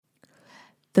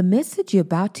The message you're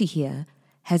about to hear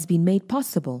has been made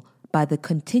possible by the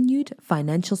continued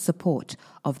financial support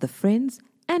of the friends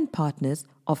and partners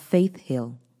of Faith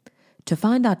Hill. To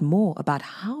find out more about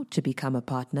how to become a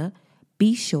partner,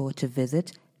 be sure to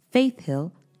visit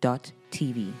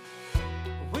faithhill.tv.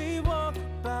 We walk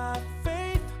by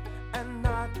faith and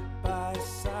not by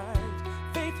sight.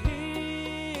 Faith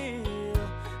Hill,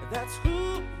 that's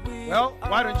who we Well, are.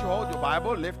 why don't you hold your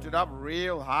Bible, lift it up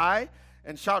real high,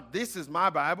 and shout, "This is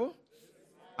my Bible.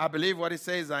 I believe what it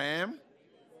says I am.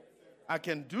 I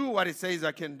can do what it says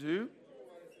I can do.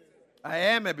 I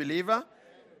am a believer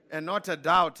and not a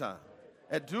doubter.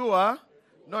 A doer,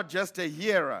 not just a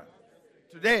hearer."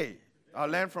 Today, I'll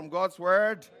learn from God's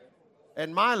word,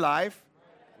 and my life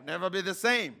will never be the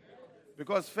same,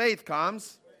 because faith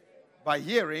comes by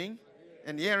hearing,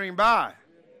 and hearing by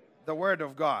the word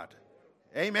of God.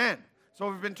 Amen. So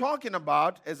we've been talking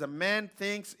about, as a man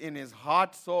thinks in his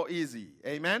heart, so easy.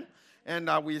 Amen. And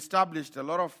we established a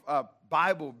lot of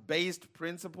Bible-based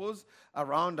principles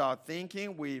around our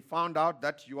thinking. We found out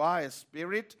that you are a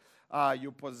spirit,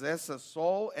 you possess a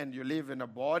soul, and you live in a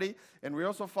body. And we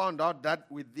also found out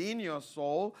that within your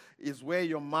soul is where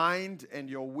your mind and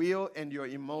your will and your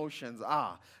emotions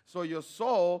are. So your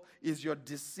soul is your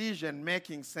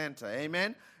decision-making center.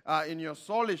 Amen. In your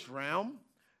soulish realm,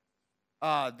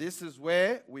 this is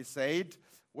where we said,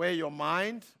 where your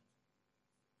mind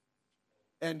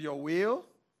and your will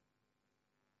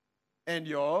and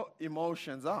your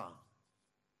emotions are.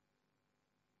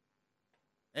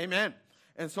 Amen.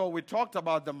 And so we talked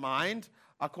about the mind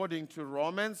according to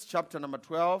Romans chapter number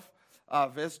 12,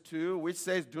 verse 2, which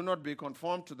says, "Do not be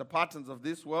conformed to the patterns of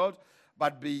this world,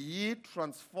 but be ye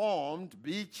transformed,"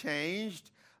 be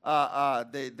changed.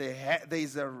 There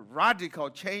is a radical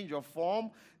change of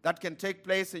form that can take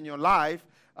place in your life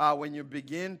when you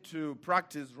begin to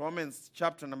practice Romans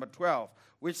chapter number 12,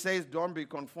 which says, "Don't be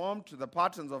conformed to the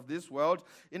patterns of this world."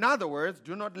 In other words,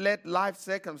 do not let life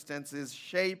circumstances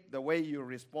shape the way you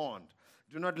respond.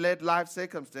 Do not let life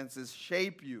circumstances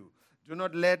shape you. Do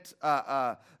not let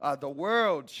the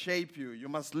world shape you. You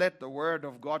must let the word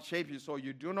of God shape you. So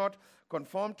you do not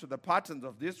conform to the patterns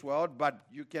of this world, but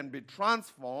you can be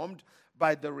transformed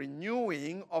by the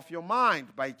renewing of your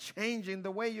mind, by changing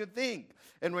the way you think.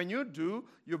 And when you do,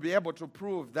 you'll be able to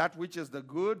prove that which is the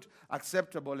good,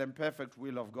 acceptable, and perfect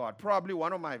will of God. Probably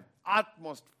one of my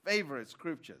utmost favorite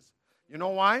scriptures. You know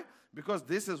why? Because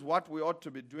this is what we ought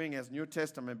to be doing as New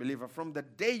Testament believer. From the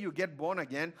day you get born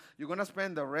again, you're going to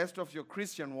spend the rest of your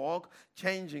Christian walk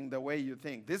changing the way you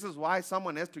think. This is why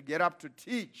someone has to get up to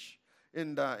teach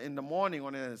in the morning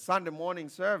on a Sunday morning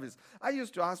service. I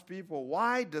used to ask people,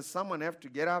 why does someone have to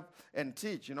get up and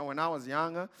teach? You know, when I was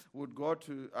younger, we'd go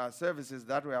to services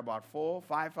that were about 4,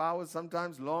 5 hours,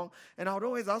 sometimes long. And I would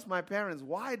always ask my parents,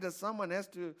 why does someone have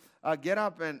to get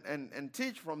up and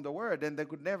teach from the word? And they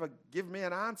could never give me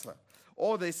an answer.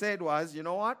 All they said was, you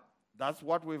know what? That's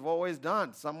what we've always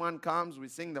done. Someone comes, we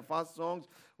sing the fast songs,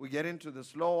 we get into the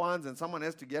slow ones, and someone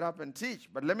has to get up and teach.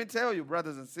 But let me tell you,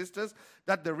 brothers and sisters,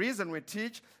 that the reason we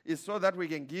teach is so that we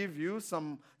can give you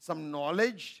some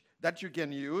knowledge that you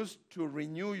can use to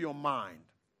renew your mind.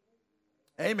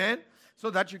 Amen? So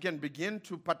that you can begin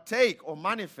to partake or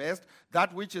manifest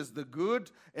that which is the good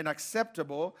and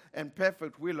acceptable and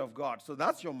perfect will of God. So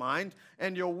that's your mind.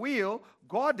 And your will,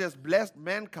 God has blessed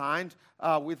mankind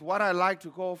with what I like to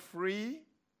call free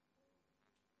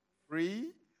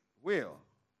will.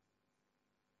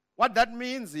 What that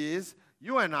means is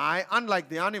you and I, unlike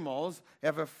the animals,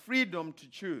 have a freedom to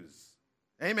choose.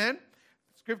 Amen?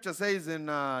 Scripture says in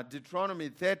Deuteronomy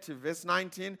 30, verse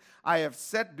 19, "I have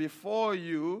set before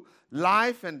you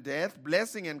life and death,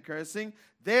 blessing and cursing.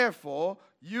 Therefore,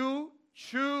 you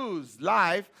choose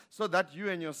life so that you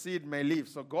and your seed may live."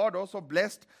 So God also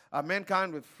blessed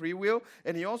mankind with free will,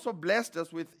 and He also blessed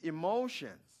us with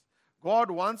emotions. God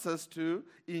wants us to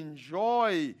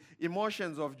enjoy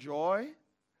emotions of joy,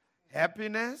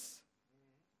 happiness.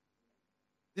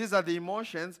 These are the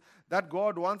emotions that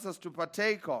God wants us to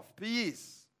partake of.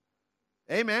 Peace.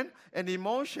 Amen. And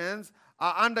emotions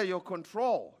are under your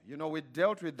control. You know, we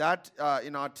dealt with that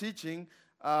in our teaching,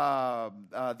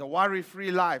 the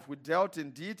worry-free life. We dealt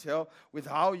in detail with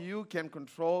how you can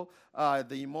control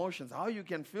the emotions, how you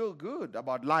can feel good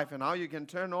about life, and how you can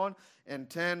turn on and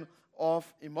turn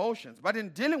off emotions. But in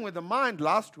dealing with the mind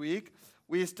last week,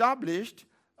 we established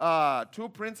 2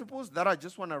 principles that I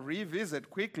just want to revisit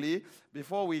quickly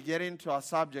before we get into our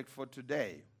subject for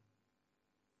today.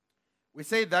 We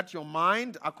say that your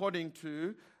mind, according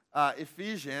to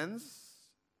Ephesians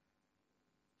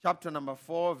chapter number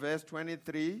 4, verse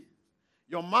 23,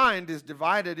 Your mind is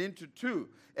divided into two.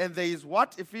 And there is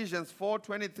what Ephesians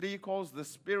 4:23 calls the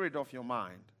spirit of your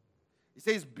mind. It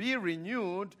says, be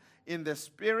renewed in the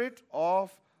spirit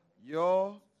of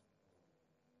your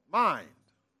mind.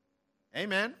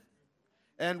 Amen.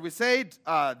 And we said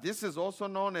this is also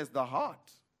known as the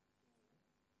heart.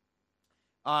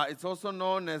 It's also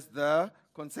known as the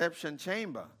conception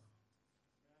chamber.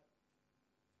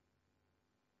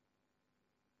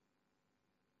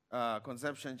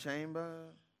 Conception chamber.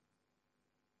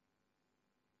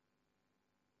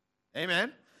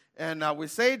 Amen. And we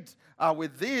said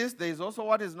with this, there is also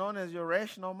what is known as your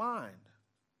rational mind.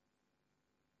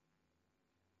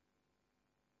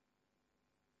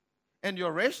 And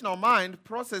your rational mind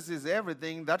processes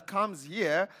everything that comes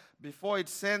here before it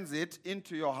sends it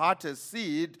into your heart as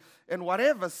seed. And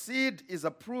whatever seed is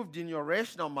approved in your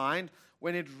rational mind,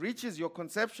 when it reaches your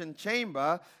conception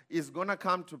chamber, is going to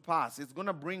come to pass. It's going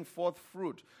to bring forth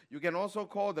fruit. You can also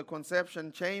call the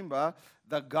conception chamber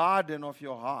the garden of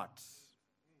your heart.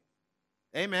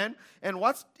 Amen. And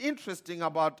what's interesting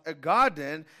about a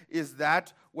garden is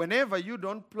that whenever you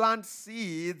don't plant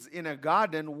seeds in a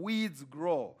garden, weeds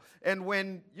grow. And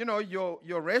when,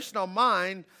 your rational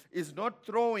mind is not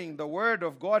throwing the word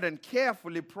of God and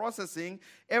carefully processing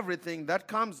everything that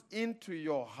comes into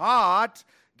your heart,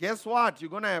 guess what? You're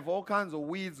going to have all kinds of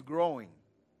weeds growing.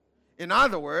 In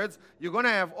other words, you're going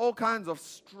to have all kinds of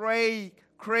stray,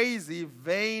 crazy,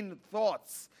 vain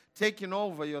thoughts taking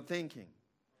over your thinking.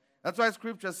 That's why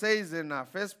Scripture says in 1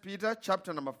 Peter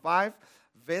chapter number 5,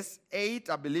 verse 8,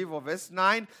 I believe, or verse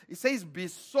 9, it says, be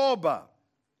sober,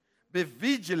 be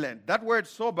vigilant. That word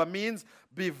sober means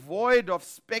be void of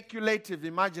speculative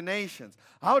imaginations.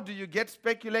 How do you get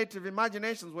speculative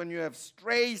imaginations? When you have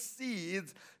stray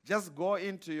seeds just go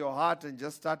into your heart and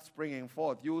just start springing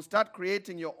forth. You will start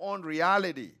creating your own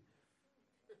reality.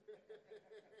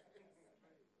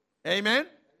 Amen?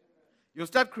 You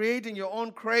start creating your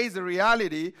own crazy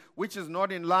reality, which is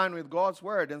not in line with God's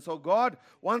word. And so God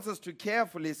wants us to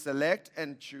carefully select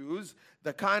and choose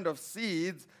the kind of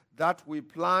seeds that we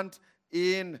plant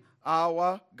in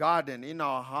our garden, in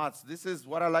our hearts. This is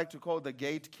what I like to call the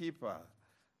gatekeeper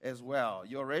as well.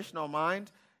 Your rational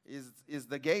mind is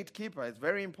the gatekeeper. It's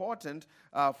very important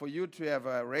for you to have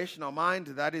a rational mind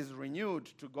that is renewed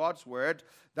to God's word,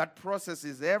 that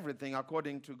processes everything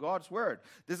according to God's word.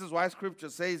 This is why Scripture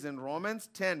says in Romans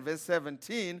 10, verse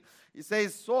 17, it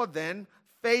says, so then,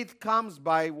 faith comes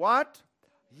by what?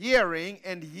 Hearing,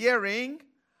 and hearing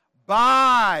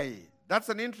by. That's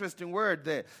an interesting word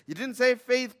there. He didn't say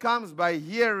faith comes by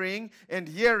hearing and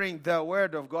hearing the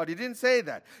word of God. He didn't say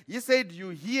that. He said you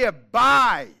hear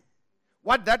by.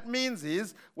 What that means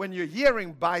is when you're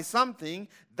hearing by something,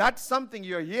 that something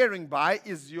you're hearing by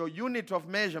is your unit of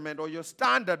measurement or your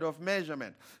standard of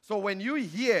measurement. So when you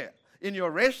hear in your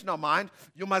rational mind,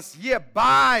 you must hear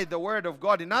by the word of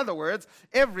God. In other words,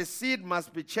 every seed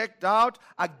must be checked out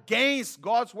against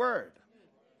God's word.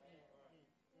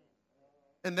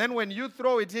 And then when you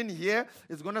throw it in here,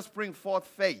 it's going to spring forth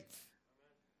faith.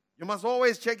 You must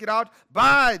always check it out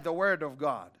by the word of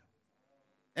God.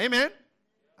 Amen?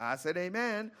 I said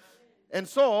amen. And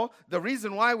so, the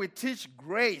reason why we teach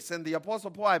grace, and the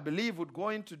Apostle Paul, I believe, would go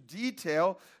into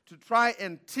detail to try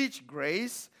and teach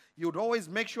grace, he would always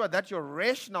make sure that your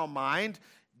rational mind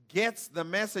gets the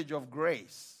message of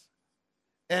grace.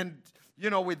 And,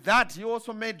 with that, he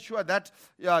also made sure that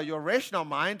your rational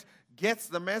mind gets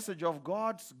the message of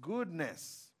God's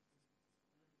goodness.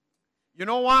 You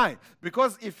know why?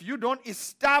 Because if you don't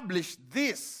establish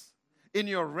this in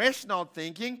your rational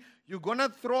thinking, you're going to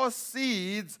throw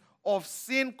seeds of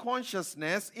sin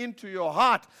consciousness into your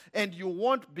heart, and you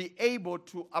won't be able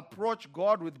to approach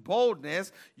God with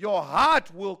boldness. Your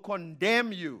heart will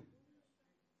condemn you.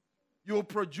 You will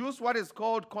produce what is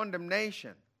called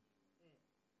condemnation.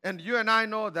 And you and I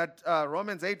know that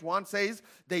Romans 8:1 says,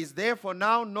 there is therefore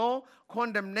now no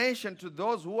condemnation to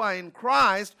those who are in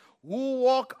Christ, who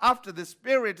walk after the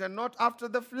Spirit and not after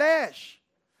the flesh.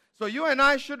 So you and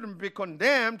I shouldn't be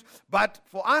condemned, but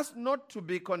for us not to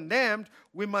be condemned,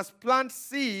 we must plant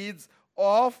seeds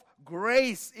of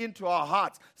grace into our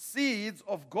hearts, seeds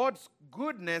of God's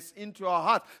goodness into our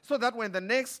hearts, so that when the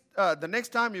next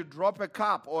time you drop a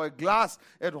cup or a glass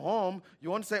at home, you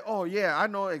won't say, oh yeah, I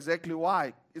know exactly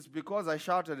why. It's because I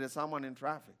shouted at someone in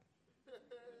traffic.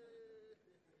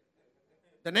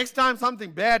 The next time something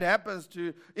bad happens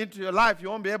into your life, you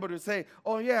won't be able to say,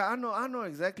 oh yeah, I know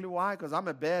exactly why, because I'm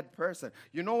a bad person.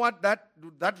 You know what that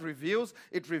reveals?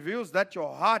 It reveals that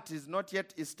your heart is not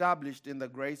yet established in the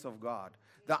grace of God,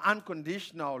 the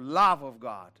unconditional love of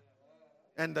God,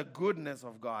 and the goodness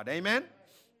of God. Amen?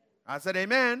 I said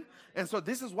amen. And so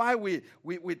this is why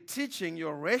we're teaching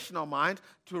your rational mind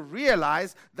to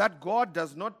realize that God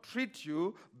does not treat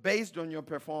you based on your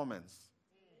performance.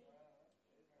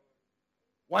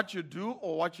 What you do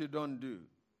or what you don't do.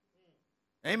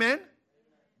 Amen?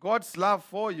 God's love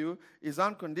for you is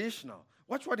unconditional.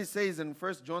 Watch what he says in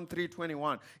 1 John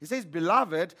 3:21. He says,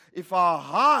 "Beloved, if our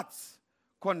hearts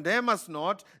condemn us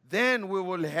not, then we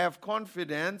will have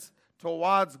confidence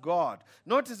towards God."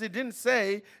 Notice he didn't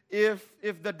say if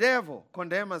the devil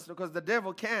condemn us, because the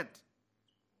devil can't.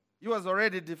 He was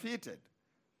already defeated.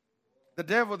 The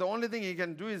devil, the only thing he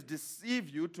can do is deceive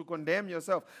you to condemn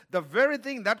yourself. The very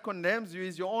thing that condemns you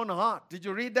is your own heart. Did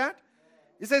you read that?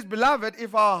 He says, "Beloved,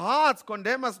 if our hearts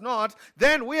condemn us not,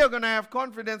 then we are going to have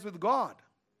confidence with God."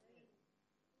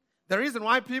 The reason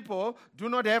why people do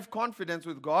not have confidence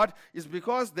with God is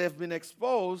because they've been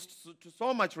exposed to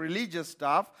so much religious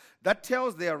stuff that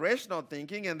tells their rational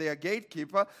thinking and their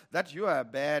gatekeeper that you are a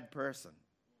bad person.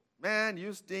 Man,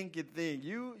 you stinky thing.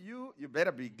 You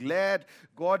better be glad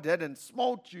God hadn't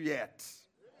smote you yet.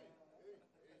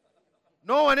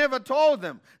 No one ever told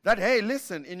them that, hey,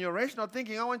 listen, in your rational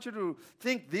thinking, I want you to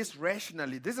think this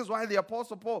rationally. This is why the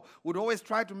Apostle Paul would always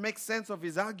try to make sense of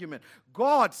his argument.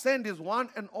 God sent his one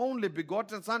and only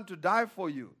begotten Son to die for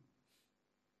you.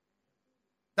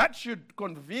 That should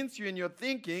convince you in your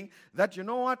thinking that, you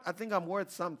know what, I think I'm worth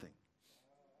something.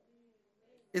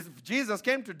 If Jesus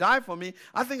came to die for me,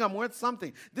 I think I'm worth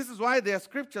something. This is why there are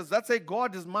scriptures that say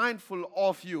God is mindful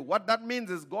of you. What that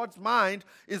means is God's mind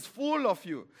is full of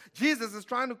you. Jesus is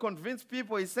trying to convince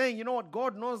people. He's saying, you know what?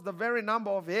 God knows the very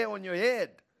number of hair on your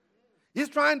head. He's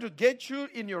trying to get you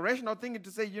in your rational thinking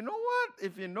to say, you know what?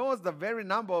 If he knows the very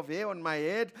number of hair on my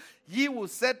head, he will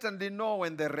certainly know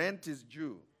when the rent is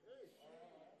due.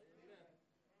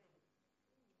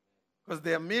 Because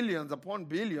there are millions upon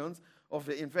billions of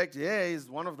the, in fact, hair is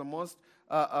one of the most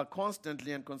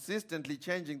constantly and consistently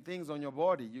changing things on your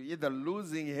body. You're either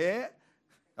losing hair,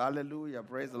 hallelujah,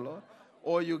 praise the Lord,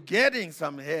 or you're getting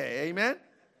some hair, amen?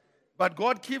 But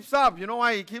God keeps up. You know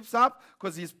why he keeps up?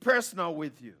 Because he's personal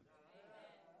with you.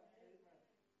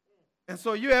 And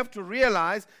so you have to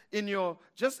realize in your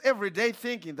just everyday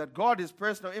thinking that God is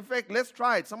personal. In fact, let's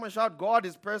try it. Someone shout, God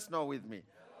is personal with me.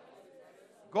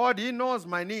 God, he knows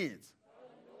my needs.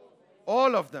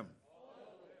 All of them.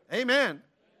 Amen.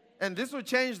 And this will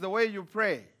change the way you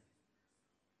pray.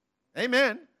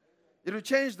 Amen. It will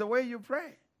change the way you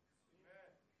pray.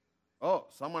 Oh,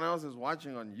 someone else is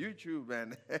watching on YouTube.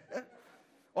 And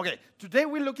okay, today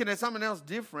we're looking at something else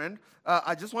different.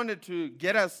 I just wanted to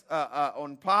get us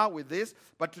on par with this.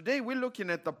 But today we're looking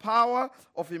at the power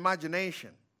of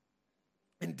imagination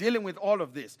in dealing with all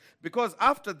of this. Because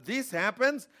after this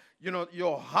happens, you know,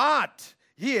 your heart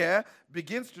here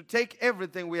begins to take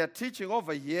everything we are teaching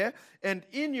over here, and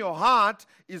in your heart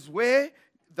is where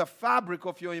the fabric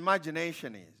of your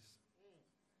imagination is.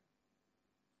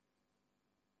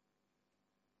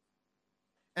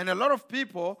 And a lot of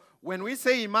people, when we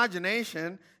say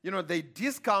imagination, you know, they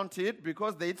discount it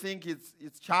because they think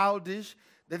it's childish,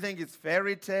 they think it's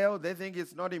fairy tale, they think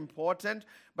it's not important.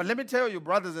 But let me tell you,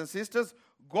 brothers and sisters,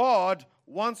 God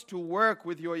wants to work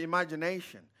with your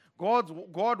imagination.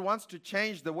 God wants to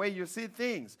change the way you see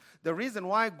things. The reason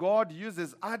why God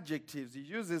uses adjectives, he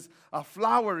uses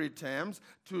flowery terms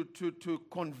to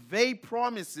convey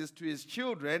promises to his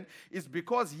children is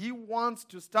because he wants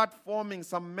to start forming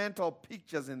some mental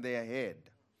pictures in their head.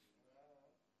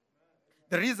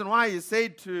 The reason why he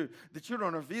said to the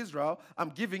children of Israel,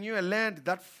 I'm giving you a land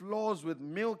that flows with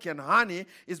milk and honey,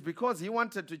 is because he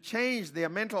wanted to change their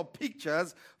mental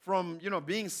pictures from, you know,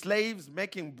 being slaves,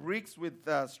 making bricks with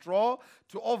straw,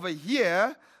 to over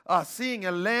here, seeing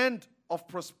a land of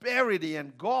prosperity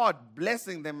and God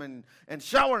blessing them and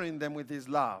showering them with his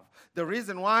love. The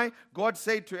reason why God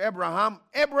said to Abraham,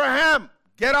 Abraham,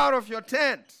 get out of your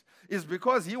tent, is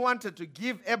because he wanted to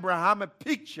give Abraham a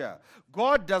picture.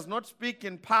 God does not speak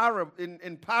in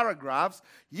paragraphs.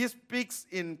 He speaks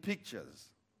in pictures.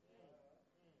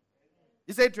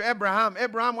 He said to Abraham,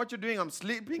 Abraham, what are you doing? I'm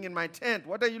sleeping in my tent.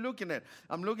 What are you looking at?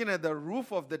 I'm looking at the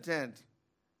roof of the tent.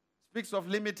 Speaks of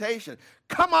limitation.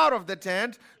 Come out of the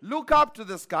tent. Look up to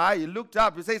the sky. He looked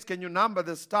up. He says, can you number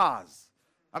the stars?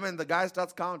 I mean, the guy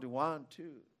starts counting. 1, 2,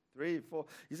 3, 4.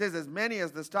 He says, as many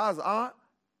as the stars are,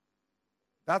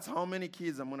 that's how many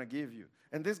kids I'm going to give you.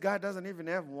 And this guy doesn't even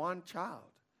have one child.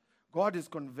 God is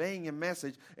conveying a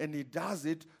message, and he does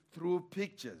it through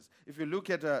pictures. If you look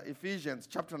at Ephesians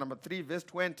chapter number 3, verse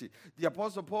 20, the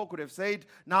Apostle Paul could have said,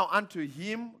 now unto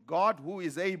him, God, who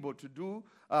is able to do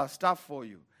stuff for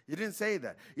you. He didn't say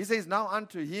that. He says, now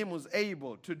unto him who's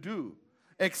able to do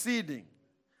exceeding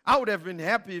I would have been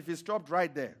happy if he stopped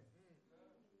right there.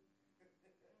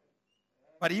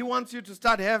 But he wants you to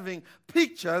start having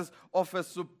pictures of a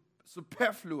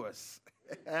superfluous.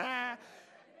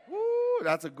 Ooh,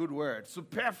 that's a good word.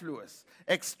 Superfluous,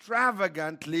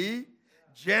 extravagantly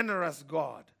generous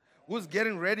God who's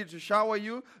getting ready to shower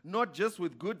you, not just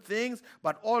with good things,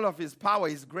 but all of his power,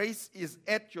 his grace is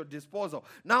at your disposal.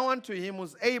 Now unto him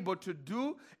who's able to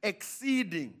do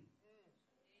exceeding,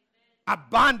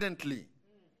 abundantly,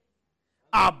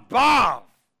 above.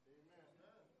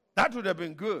 That would have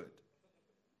been good.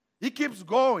 He keeps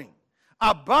going.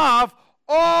 Above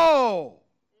all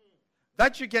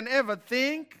that you can ever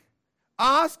think,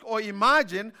 ask, or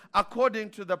imagine, according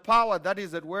to the power that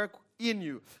is at work in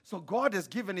you. So God has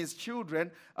given his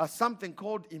children something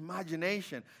called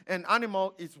imagination. And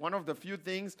animal is one of the few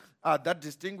things that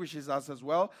distinguishes us as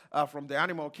well from the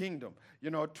animal kingdom. You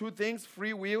know, two things,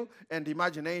 free will and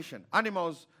imagination.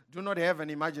 Animals do not have an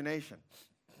imagination.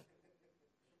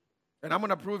 And I'm going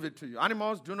to prove it to you.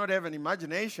 Animals do not have an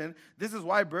imagination. This is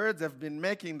why birds have been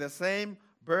making the same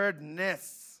bird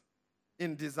nests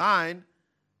in design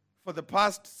for the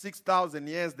past 6,000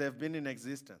 years they've been in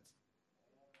existence.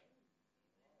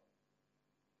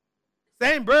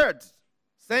 Same birds,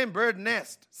 same bird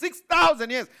nest.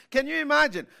 6,000 years. Can you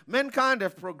imagine? Mankind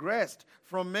have progressed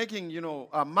from making,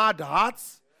 mud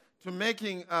huts to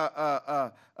making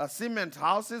cement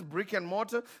houses, brick and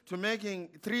mortar, to making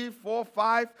 3, 4,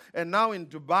 5, and now in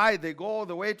Dubai they go all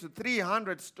the way to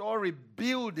 300-story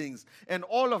buildings. And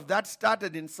all of that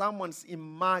started in someone's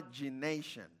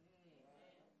imagination.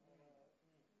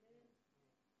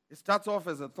 It starts off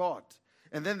as a thought.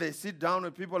 And then they sit down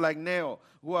with people like Neo,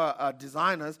 who are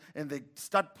designers, and they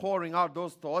start pouring out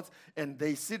those thoughts, and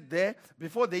they sit there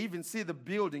before they even see the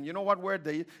building. You know what word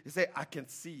they use? They say, I can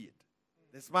see it.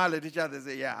 They smile at each other,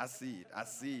 they say, yeah, I see it, I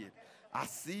see it, I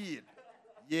see it.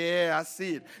 Yeah, I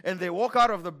see it. And they walk out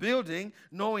of the building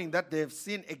knowing that they've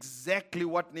seen exactly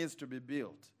what needs to be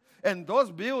built. And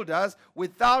those builders,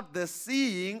 without the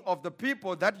seeing of the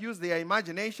people that use their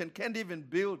imagination, can't even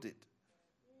build it.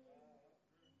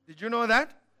 Did you know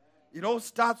that? It all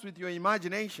starts with your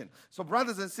imagination. So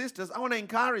brothers and sisters, I want to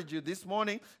encourage you this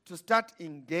morning to start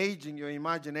engaging your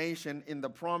imagination in the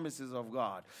promises of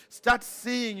God. Start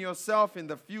seeing yourself in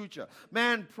the future.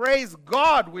 Man, praise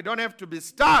God, we don't have to be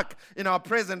stuck in our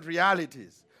present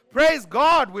realities. Praise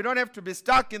God, we don't have to be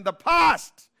stuck in the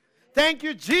past. Thank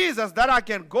you, Jesus, that I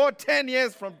can go 10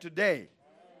 years from today.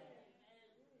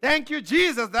 Thank you,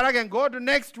 Jesus, that I can go to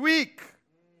next week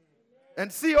and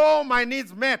see all my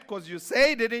needs met because you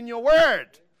said it in your word.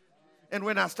 And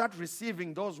when I start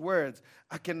receiving those words,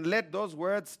 I can let those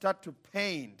words start to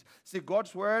paint. See,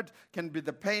 God's word can be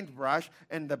the paintbrush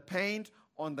and the paint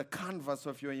on the canvas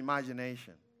of your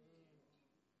imagination.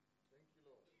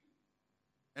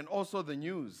 And also the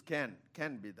news can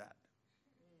be that.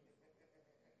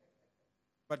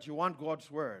 But you want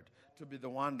God's word to be the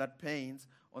one that paints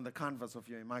on the canvas of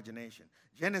your imagination.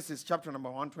 Genesis chapter number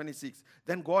 126.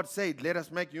 Then God said, let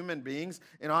us make human beings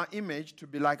in our image to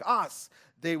be like us.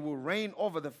 They will reign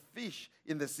over the fish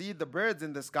in the sea, the birds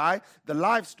in the sky, the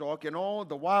livestock, and all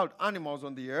the wild animals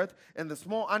on the earth, and the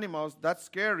small animals that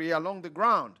scurry along the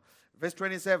ground. Verse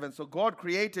 27, so God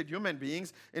created human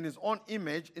beings in his own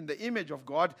image. In the image of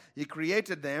God, he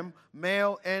created them,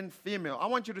 male and female. I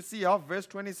want you to see how verse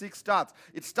 26 starts.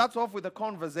 It starts off with a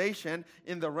conversation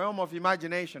in the realm of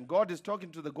imagination. God is talking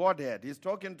to the Godhead.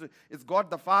 It's God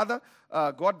the Father,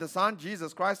 God the Son,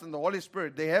 Jesus Christ, and the Holy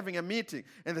Spirit. They're having a meeting.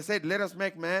 And they said, let us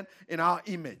make man in our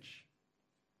image.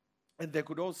 And they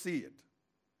could all see it.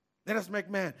 Let us make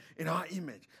man in our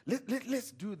image. Let's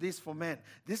do this for man.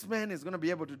 This man is going to be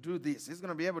able to do this. He's going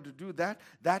to be able to do that.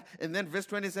 And then verse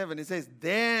 27, it says,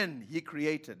 then he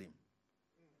created him.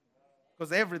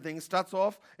 Because everything starts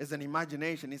off as an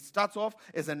imagination. It starts off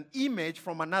as an image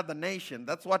from another nation.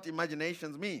 That's what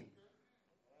imaginations mean.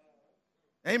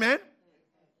 Amen?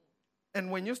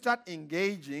 And when you start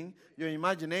engaging your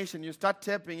imagination, you start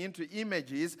tapping into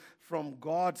images from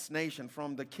God's nation,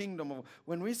 from the kingdom of.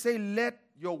 When we say, let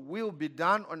your will be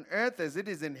done on earth as it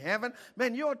is in heaven,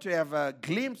 man, you ought to have a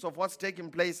glimpse of what's taking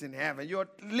place in heaven. You at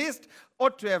least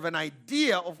ought to have an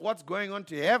idea of what's going on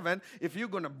to heaven if you're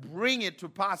going to bring it to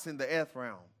pass in the earth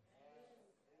realm.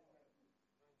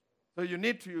 So you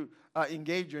need to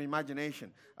engage your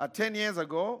imagination. 10 years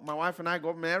ago, my wife and I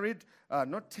got married.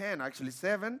 Not 10, actually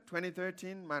 7.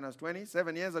 2013 minus 20.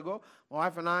 7 years ago, my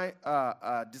wife and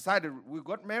I decided, we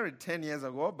got married 10 years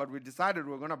ago, but we decided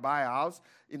we were going to buy a house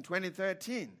in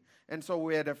 2013. And so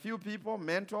we had a few people,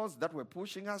 mentors, that were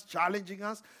pushing us, challenging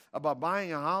us about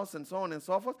buying a house and so on and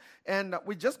so forth. And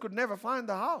we just could never find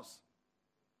the house.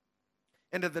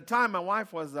 And at the time, my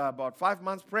wife was about 5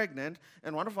 months pregnant,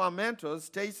 and one of our mentors,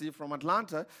 Stacy from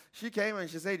Atlanta, she came and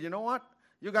she said, you know what?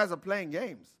 You guys are playing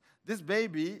games. This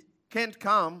baby can't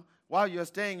come while you're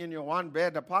staying in your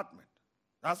one-bed apartment.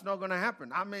 That's not going to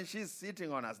happen. I mean, she's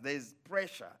sitting on us. There's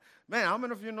pressure. Man, how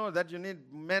many of you know that you need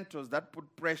mentors that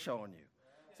put pressure on you?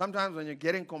 Sometimes when you're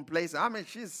getting complacent, I mean,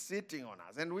 she's sitting on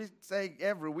us. And we say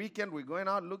every weekend we're going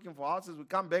out looking for houses. We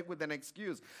come back with an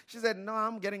excuse. She said, no,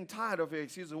 I'm getting tired of your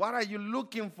excuses. What are you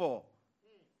looking for?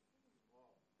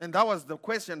 And that was the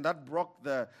question that broke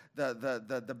the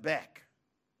back.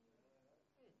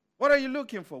 What are you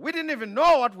looking for? We didn't even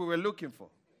know what we were looking for.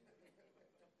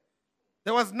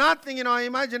 There was nothing in our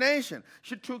imagination.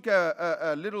 She took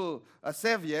a little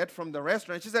serviette from the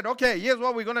restaurant. She said, okay, here's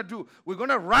what we're going to do. We're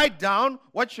going to write down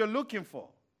what you're looking for.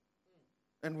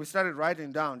 And we started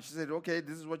writing down. She said, okay,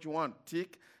 this is what you want.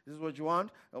 Tick. This is what you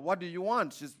want. What do you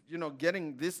want? She's,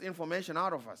 getting this information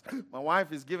out of us. My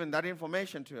wife is giving that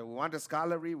information to her. We want a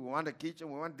scullery. We want a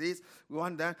kitchen. We want this. We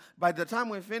want that. By the time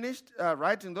we finished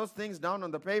writing those things down on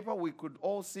the paper, we could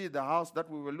all see the house that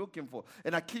we were looking for.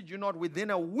 And I kid you not, within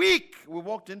a week, we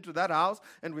walked into that house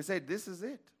and we said, this is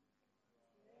it.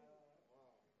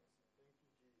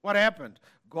 What happened?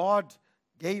 God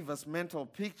gave us mental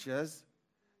pictures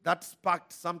that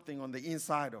sparked something on the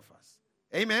inside of us.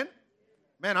 Amen?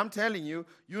 Man, I'm telling you,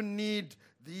 you need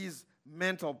these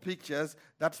mental pictures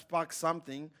that spark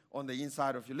something on the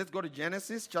inside of you. Let's go to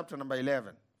Genesis chapter number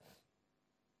 11.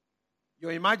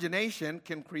 Your imagination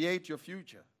can create your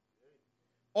future.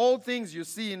 All things you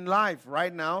see in life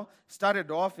right now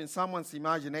started off in someone's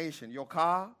imagination. Your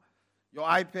car, your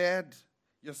iPad,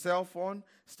 your cell phone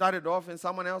started off in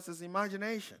someone else's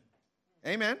imagination.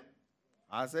 Amen?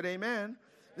 I said amen.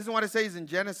 This is what it says in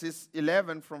Genesis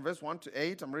 11 from verse 1 to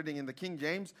 8. I'm reading in the King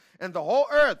James. And the whole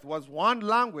earth was one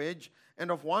language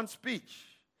and of one speech.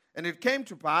 And it came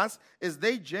to pass, as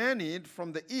they journeyed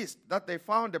from the east, that they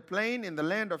found a plain in the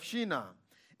land of Shinar.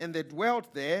 And they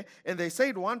dwelt there, and they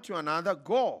said one to another,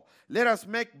 go, let us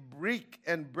make brick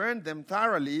and burn them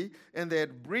thoroughly. And they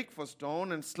had brick for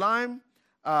stone, and slime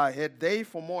had they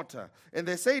for mortar. And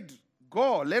they said,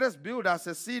 go, let us build us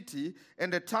a city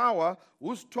and a tower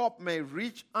whose top may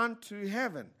reach unto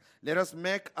heaven. Let us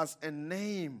make us a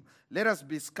name. Let us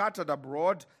be scattered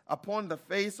abroad upon the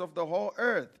face of the whole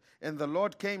earth. And the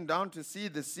Lord came down to see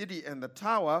the city and the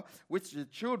tower which the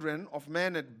children of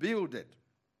men had builded.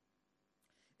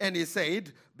 And he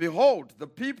said, behold, the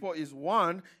people is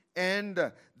one,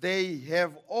 and they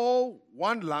have all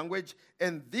one language,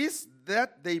 and this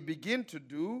that they begin to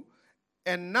do,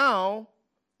 and now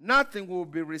nothing will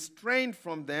be restrained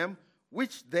from them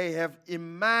which they have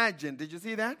imagined. Did you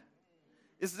see that?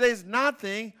 It says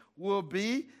nothing will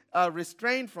be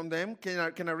restrained from them.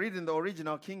 Can I read in the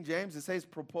original King James? It says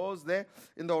propose there.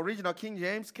 In the original King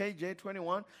James,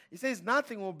 KJ21, it says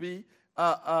nothing will be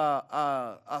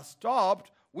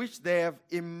stopped which they have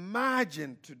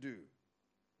imagined to do.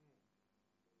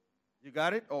 You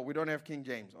got it? Oh, we don't have King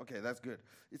James. Okay, that's good.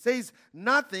 It says,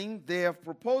 nothing they have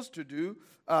proposed to do,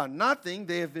 nothing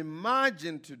they have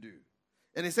imagined to do.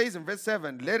 And it says in verse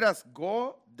 7, let us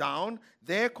go down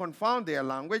there, confound their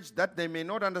language, that they may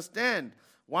not understand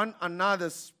one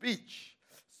another's speech.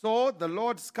 So the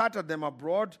Lord scattered them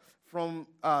abroad from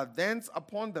thence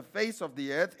upon the face of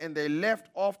the earth, and they left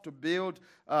off to build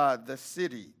the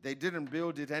city. They didn't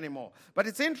build it anymore. But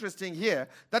it's interesting here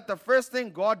that the first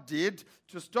thing God did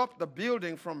to stop the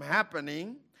building from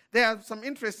happening, there are some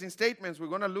interesting statements we're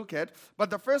going to look at, but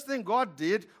the first thing God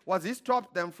did was he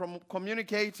stopped them from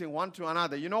communicating one to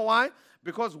another. You know why?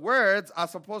 Because words are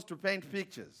supposed to paint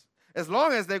pictures. As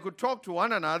long as they could talk to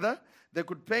one another, they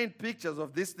could paint pictures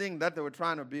of this thing that they were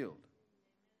trying to build.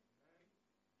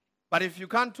 But if you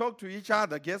can't talk to each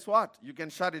other, guess what? You can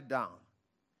shut it down.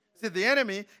 See, the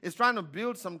enemy is trying to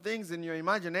build some things in your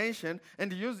imagination,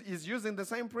 and he's using the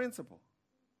same principle.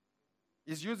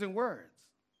 He's using words.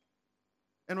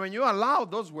 And when you allow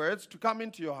those words to come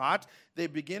into your heart, they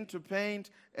begin to paint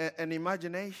an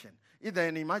imagination. Either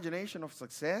an imagination of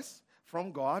success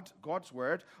from God, God's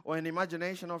word, or an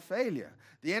imagination of failure.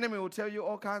 The enemy will tell you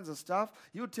all kinds of stuff.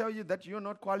 He'll tell you that you're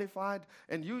not qualified,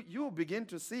 and you begin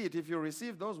to see it. If you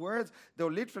receive those words, they'll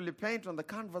literally paint on the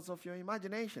canvas of your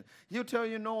imagination. He'll tell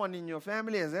you no one in your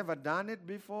family has ever done it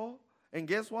before. And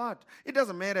guess what? It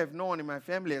doesn't matter if no one in my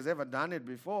family has ever done it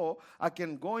before. I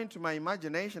can go into my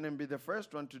imagination and be the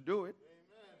first one to do it.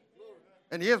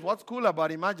 And here's what's cool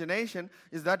about imagination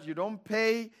is that you don't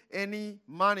pay any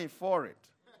money for it.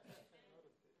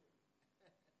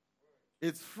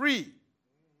 It's free.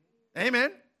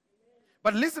 Amen?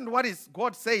 But listen to what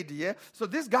God said here. So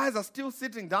these guys are still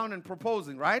sitting down and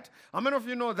proposing, right? How many of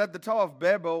you know that the Tower of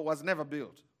Babel was never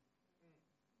built?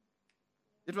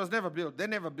 It was never built. They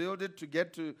never built it to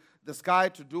get to the sky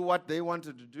to do what they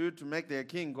wanted to do, to make their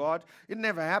king God. It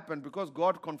never happened because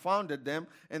God confounded them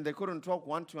and they couldn't talk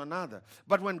one to another.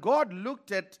 But when God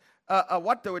looked at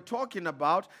what they were talking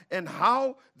about and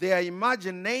how their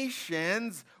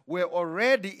imaginations were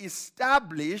already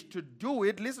established to do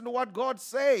it, listen to what God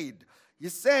said. He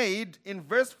said in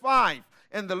verse 5,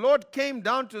 "And the Lord came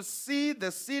down to see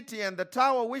the city and the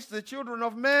tower which the children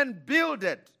of men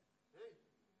builded."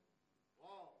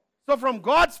 So from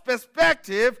God's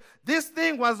perspective, this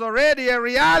thing was already a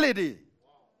reality.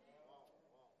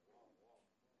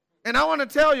 And I want to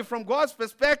tell you, from God's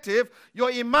perspective,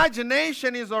 your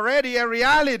imagination is already a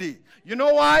reality. You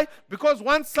know why? Because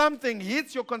once something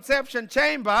hits your conception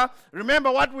chamber,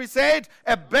 remember what we said?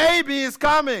 A baby is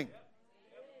coming.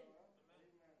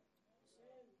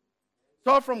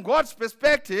 So from God's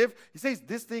perspective, he says,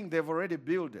 this thing, they've already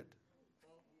built it.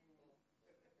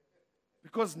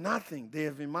 Because nothing they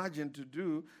have imagined to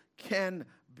do can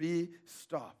be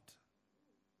stopped.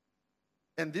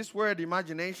 And this word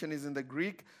imagination is in the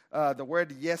Greek, the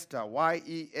word yester,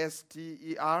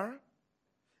 Y-E-S-T-E-R.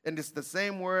 And it's the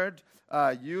same word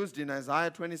used in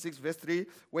Isaiah 26, verse 3,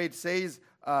 where it says,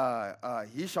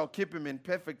 he shall keep him in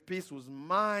perfect peace, whose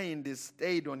mind is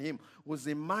stayed on him, whose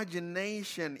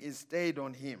imagination is stayed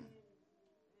on him.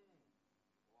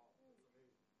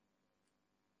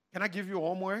 Can I give you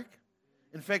homework?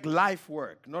 In fact, life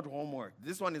work, not homework.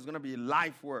 This one is going to be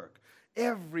life work.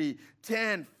 Every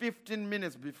 10, 15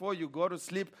 minutes before you go to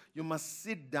sleep, you must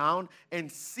sit down and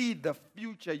see the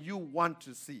future you want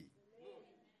to see.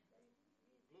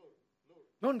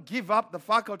 Don't give up the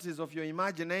faculties of your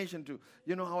imagination to,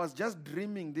 I was just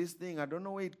dreaming this thing. I don't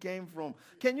know where it came from.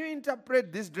 Can you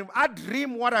interpret this dream? I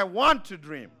dream what I want to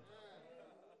dream.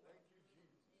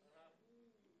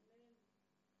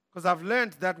 Because I've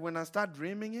learned that when I start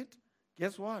dreaming it,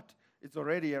 guess what? It's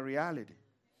already a reality.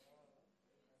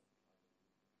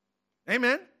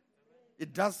 Amen?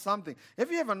 It does something.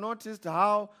 Have you ever noticed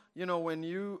how, when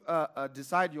you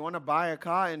decide you want to buy a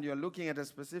car and you're looking at a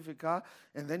specific car,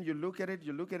 and then you look at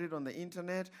it on the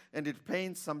internet, and it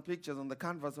paints some pictures on the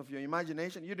canvas of your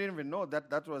imagination. You didn't even know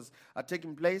that was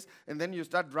taking place, and then you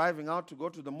start driving out to go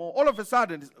to the mall. All of a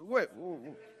sudden,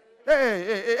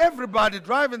 hey, everybody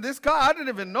driving this car, I didn't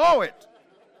even know it.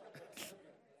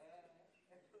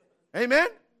 Amen?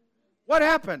 What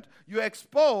happened? You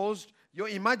exposed your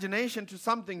imagination to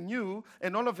something new,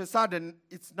 and all of a sudden,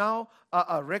 it's now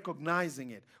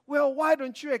recognizing it. Well, why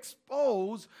don't you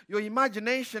expose your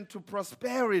imagination to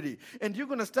prosperity? And you're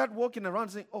going to start walking around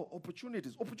saying,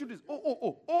 opportunities.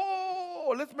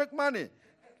 Let's make money.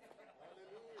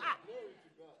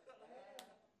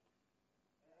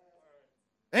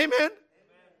 Amen?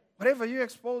 Whatever you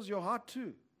expose your heart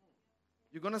to,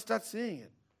 you're going to start seeing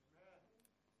it.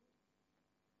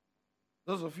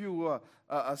 Those of you who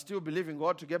are still believing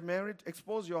God to get married,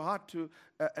 expose your heart to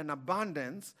an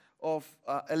abundance of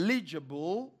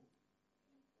eligible,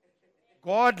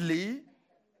 godly,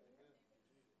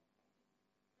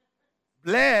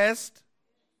 blessed,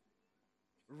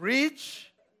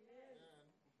 rich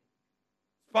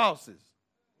spouses.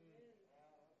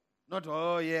 Not,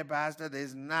 Pastor,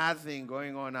 there's nothing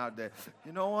going on out there.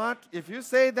 You know what? If you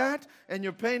say that and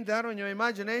you paint that on your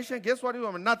imagination, guess what?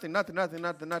 Nothing. That's what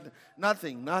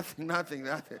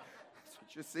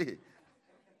you see.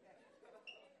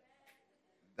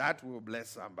 That will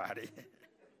bless somebody.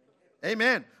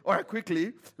 Amen. All right,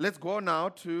 quickly, let's go now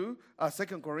to 2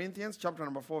 Corinthians chapter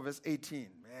number 4, verse 18.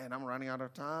 Man, I'm running out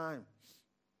of time.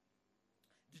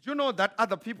 Did you know that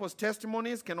other people's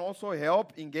testimonies can also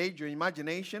help engage your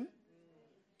imagination?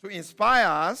 To inspire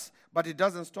us, but it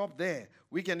doesn't stop there.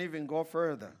 We can even go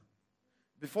further.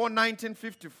 Before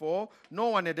 1954, no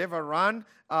one had ever run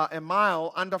a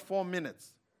mile under 4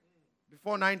 minutes.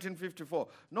 Before 1954,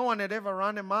 no one had ever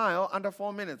run a mile under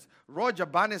 4 minutes. Roger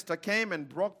Bannister came and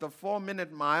broke the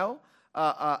 4-minute mile.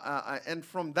 And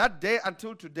from that day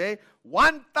until today,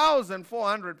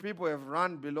 1,400 people have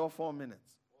run below 4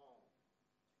 minutes.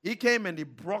 He came and he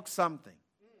broke something.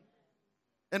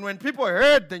 And when people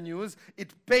heard the news,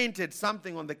 it painted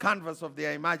something on the canvas of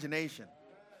their imagination.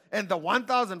 And the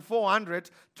 1,400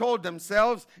 told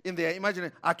themselves in their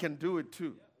imagination, I can do it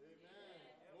too.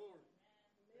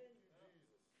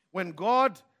 When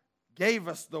God gave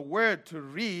us the word to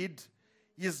read,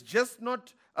 He's just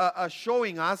not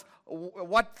showing us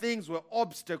what things were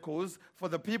obstacles for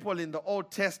the people in the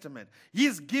Old Testament.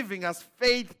 He's giving us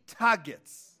faith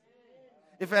targets.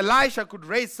 If Elisha could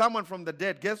raise someone from the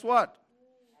dead, guess what?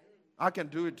 I can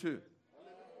do it too.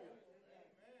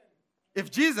 If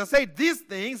Jesus said, these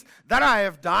things that I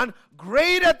have done,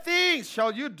 greater things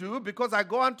shall you do because I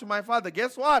go unto my Father.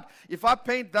 Guess what? If I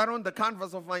paint that on the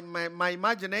canvas of my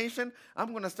imagination,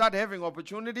 I'm going to start having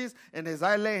opportunities. And as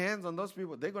I lay hands on those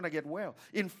people, they're going to get well.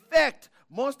 In fact,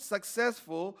 most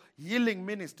successful healing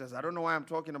ministers, I don't know why I'm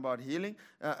talking about healing,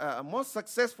 most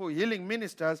successful healing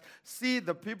ministers see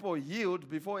the people healed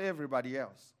before everybody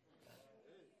else.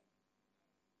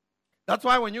 That's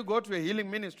why when you go to a healing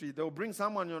ministry, they'll bring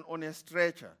someone on a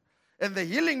stretcher. And the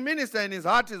healing minister in his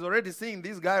heart is already seeing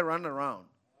this guy run around.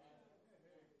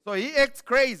 So he acts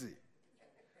crazy.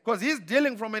 Because he's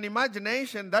dealing from an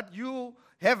imagination that you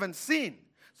haven't seen.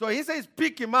 So he says,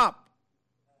 pick him up.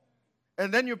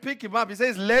 And then you pick him up. He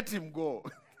says, let him go.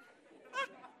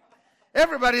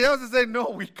 Everybody else is saying,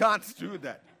 no, we can't do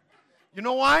that. You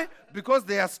know why? Because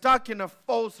they are stuck in a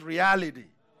false reality.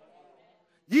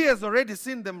 He has already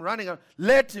seen them running out.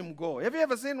 Let him go. Have you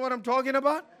ever seen what I'm talking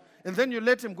about? And then you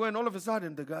let him go, and all of a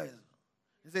sudden the guy,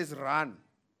 he says, run.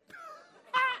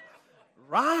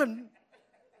 Run.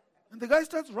 And the guy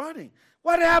starts running.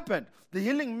 What happened? The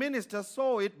healing minister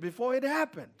saw it before it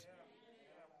happened.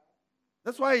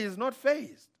 That's why he is not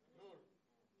fazed.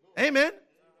 Amen?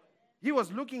 He was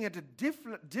looking at a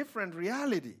different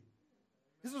reality.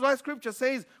 This is why Scripture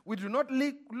says we do not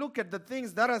look at the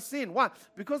things that are seen. Why?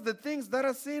 Because the things that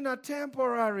are seen are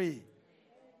temporary.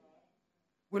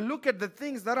 We look at the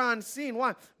things that are unseen.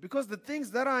 Why? Because the things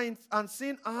that are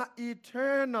unseen are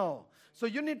eternal. So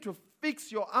you need to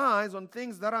fix your eyes on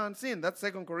things that are unseen. That's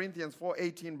 2 Corinthians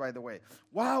 4:18, by the way.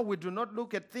 While we do not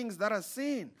look at things that are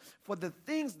seen, for the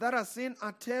things that are seen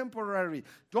are temporary.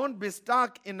 Don't be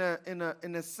stuck in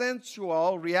a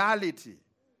sensual reality.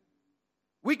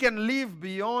 We can live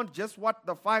beyond just what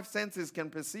the five senses can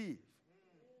perceive.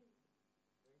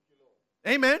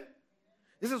 Amen?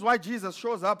 This is why Jesus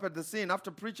shows up at the scene after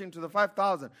preaching to the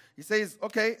 5,000. He says,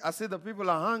 okay, I see the people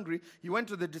are hungry. He went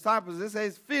to the disciples. He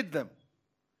says, feed them.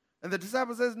 And the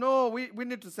disciples says, no, we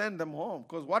need to send them home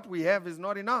because what we have is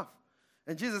not enough.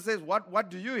 And Jesus says, what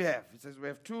do you have? He says, we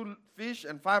have 2 fish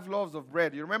and 5 loaves of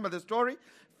bread. You remember the story?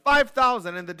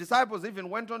 5,000, and the disciples even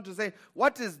went on to say,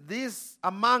 what is this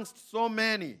amongst so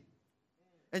many?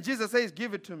 And Jesus says,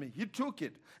 give it to me. He took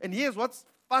it. And here's what's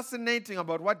fascinating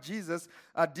about what Jesus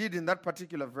did in that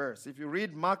particular verse. If you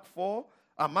read Mark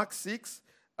 6,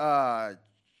 Mark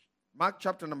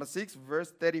chapter number 6,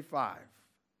 verse 35.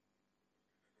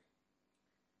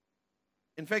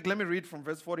 In fact, let me read from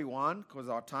verse 41, because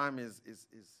our time is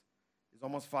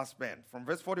almost fast spent. From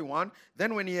verse 41,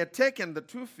 then when he had taken the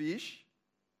 2 fish,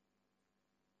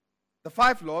 the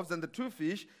 5 loaves and the 2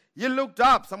 fish, he looked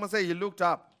up. Someone say he looked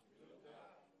up.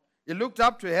 He looked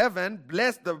up to heaven,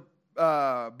 blessed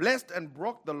and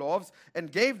broke the loaves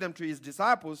and gave them to his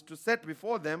disciples to set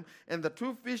before them. And the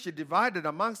 2 fish he divided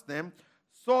amongst them.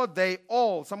 So they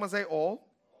all, someone say all.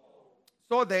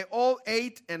 So they all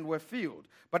ate and were filled.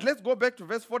 But let's go back to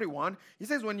verse 41. He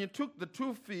says, when you took the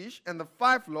 2 fish and the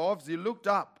 5 loaves, he looked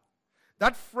up.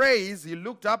 That phrase, he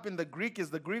looked up in the Greek, is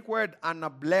the Greek word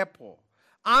anablepo.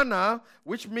 Ana,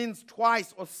 which means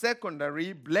twice or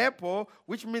secondary, blepo,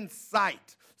 which means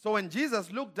sight. So when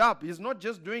Jesus looked up, he's not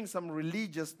just doing some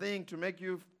religious thing to make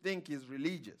you think he's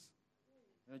religious.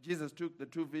 You know, Jesus took the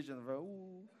 2 fish and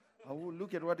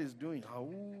look at what he's doing.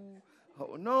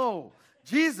 No.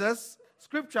 Jesus,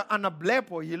 Scripture,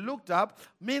 anablepo, he looked up,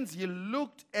 means he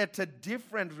looked at a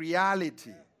different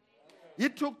reality. He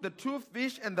took the 2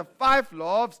 fish and the 5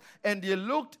 loaves and he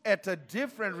looked at a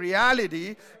different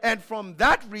reality. And from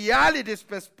that reality's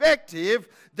perspective,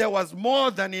 there was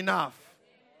more than enough.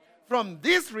 From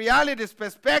this reality's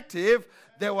perspective,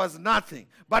 there was nothing.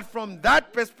 But from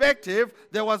that perspective,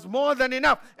 there was more than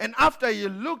enough. And after he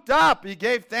looked up, he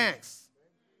gave thanks.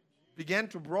 Began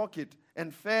to broke it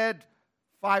and fed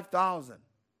 5,000.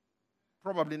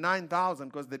 Probably 9,000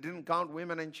 because they didn't count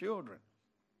women and children.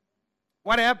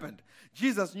 What happened?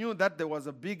 Jesus knew that there was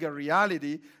a bigger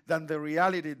reality than the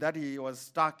reality that he was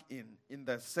stuck in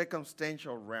the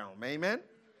circumstantial realm. Amen?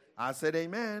 I said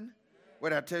amen. What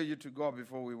did I tell you to go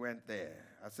before we went there?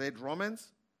 I said Romans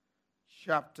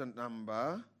chapter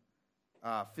number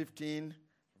 15,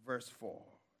 verse 4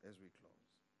 as we close.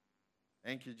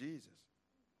 Thank you, Jesus.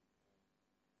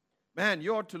 Man,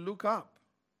 you ought to look up.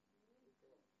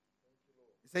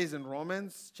 It says in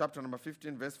Romans chapter number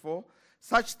 15, verse 4,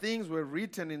 such things were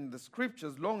written in the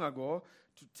Scriptures long ago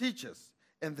to teach us,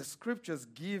 and the Scriptures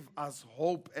give us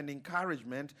hope and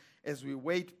encouragement as we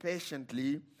wait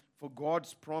patiently for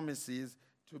God's promises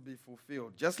to be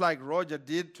fulfilled. Just like Roger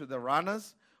did to the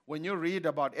runners, when you read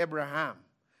about Abraham,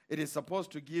 It is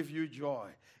supposed to give you joy.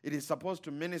 It is supposed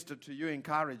to minister to you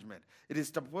encouragement. It is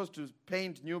supposed to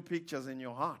paint new pictures in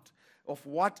your heart of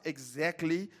what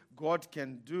exactly God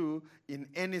can do in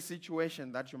any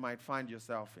situation that you might find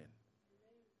yourself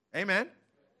in. Amen?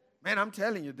 Man, I'm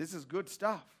telling you, this is good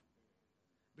stuff.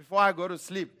 Before I go to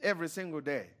sleep every single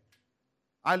day,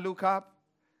 I look up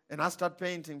and I start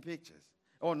painting pictures.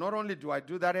 Oh, not only do I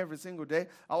do that every single day,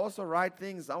 I also write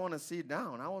things I want to see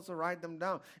down. I also write them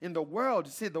down. In the world,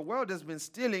 you see, the world has been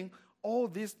stealing all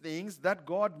these things that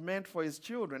God meant for his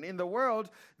children. In the world,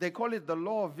 they call it the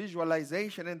law of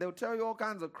visualization, and they'll tell you all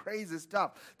kinds of crazy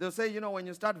stuff. They'll say, when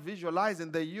you start visualizing,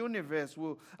 the universe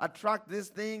will attract these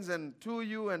things and to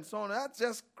you and so on. That's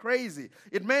just crazy.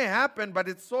 It may happen, but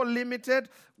it's so limited.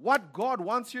 What God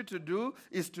wants you to do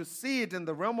is to see it in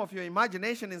the realm of your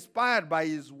imagination, inspired by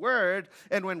his word.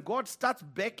 And when God starts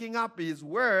backing up his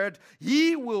word,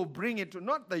 he will bring it to,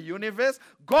 not the universe,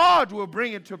 God will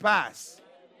bring it to pass.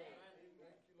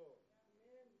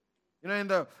 In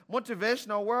the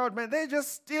motivational world, man, they're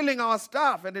just stealing our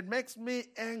stuff, and it makes me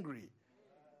angry.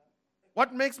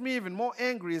 What makes me even more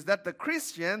angry is that the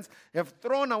Christians have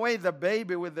thrown away the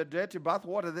baby with the dirty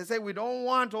bathwater. They say, we don't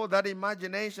want all that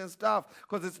imagination stuff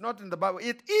because it's not in the Bible.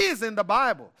 It is in the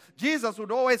Bible. Jesus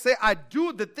would always say, I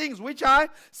do the things which I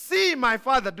see my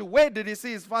Father do. Where did he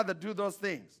see his Father do those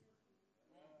things?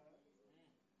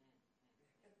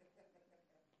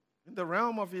 In the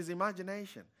realm of his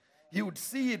imagination. He would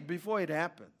see it before it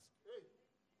happens.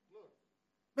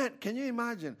 Man, can you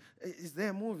imagine? Is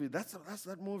there a movie? That's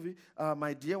that movie,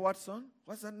 My Dear Watson.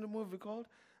 What's that new movie called?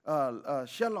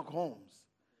 Sherlock Holmes.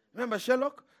 Remember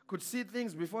Sherlock could see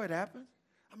things before it happens?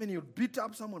 I mean, he would beat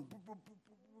up someone,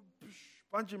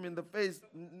 punch him in the face,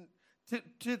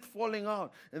 teeth falling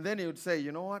out. And then he would say,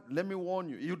 you know what? Let me warn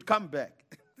you. He would come back.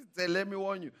 Say, let me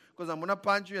warn you. Because I'm going to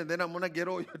punch you and then I'm going to get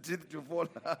all your teeth to fall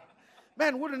out.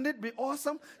 Man, wouldn't it be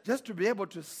awesome just to be able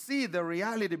to see the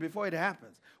reality before it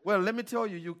happens? Well, let me tell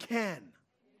you, you can.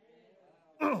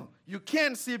 You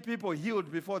can see people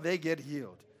healed before they get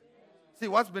healed. See,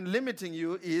 what's been limiting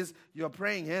you is you're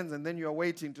praying hands and then you're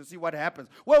waiting to see what happens.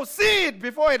 Well, see it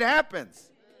before it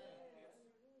happens.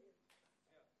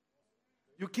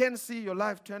 You can see your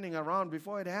life turning around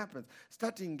before it happens.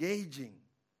 Start engaging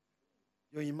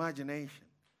your imagination.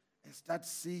 And start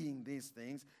seeing these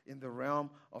things in the realm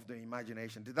of the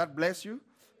imagination. Did that bless you?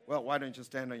 Well, why don't you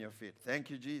stand on your feet? Thank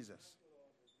you, Jesus.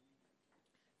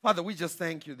 Father, we just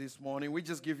thank you this morning. We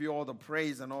just give you all the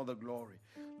praise and all the glory.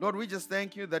 Lord, we just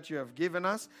thank you that you have given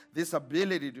us this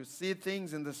ability to see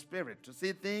things in the Spirit, to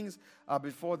see things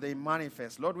before they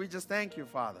manifest. Lord, we just thank you,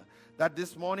 Father, that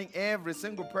this morning every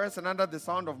single person under the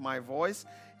sound of my voice,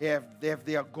 they have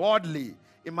their godly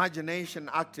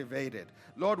imagination activated.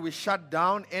 Lord, we shut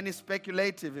down any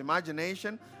speculative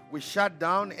imagination. We shut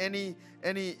down any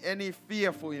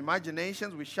fearful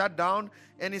imaginations. We shut down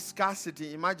any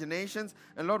scarcity imaginations.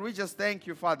 And Lord, we just thank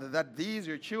you, Father, that these,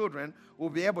 your children, will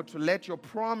be able to let your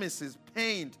promises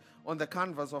paint on the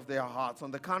canvas of their hearts, on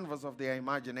the canvas of their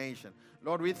imagination.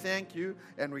 Lord, we thank you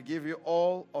and we give you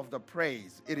all of the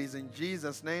praise. It is in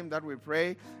Jesus' name that we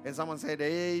pray. And someone said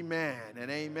amen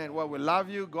and amen. Well, we love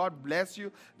you. God bless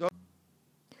you.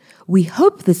 We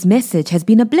hope this message has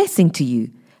been a blessing to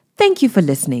you. Thank you for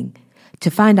listening. To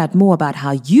find out more about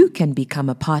how you can become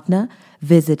a partner,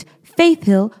 visit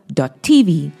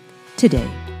faithhill.tv today.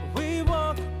 We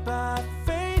walk by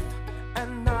faith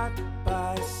and not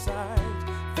by sight.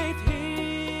 Faith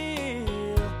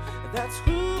Hill, that's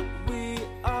who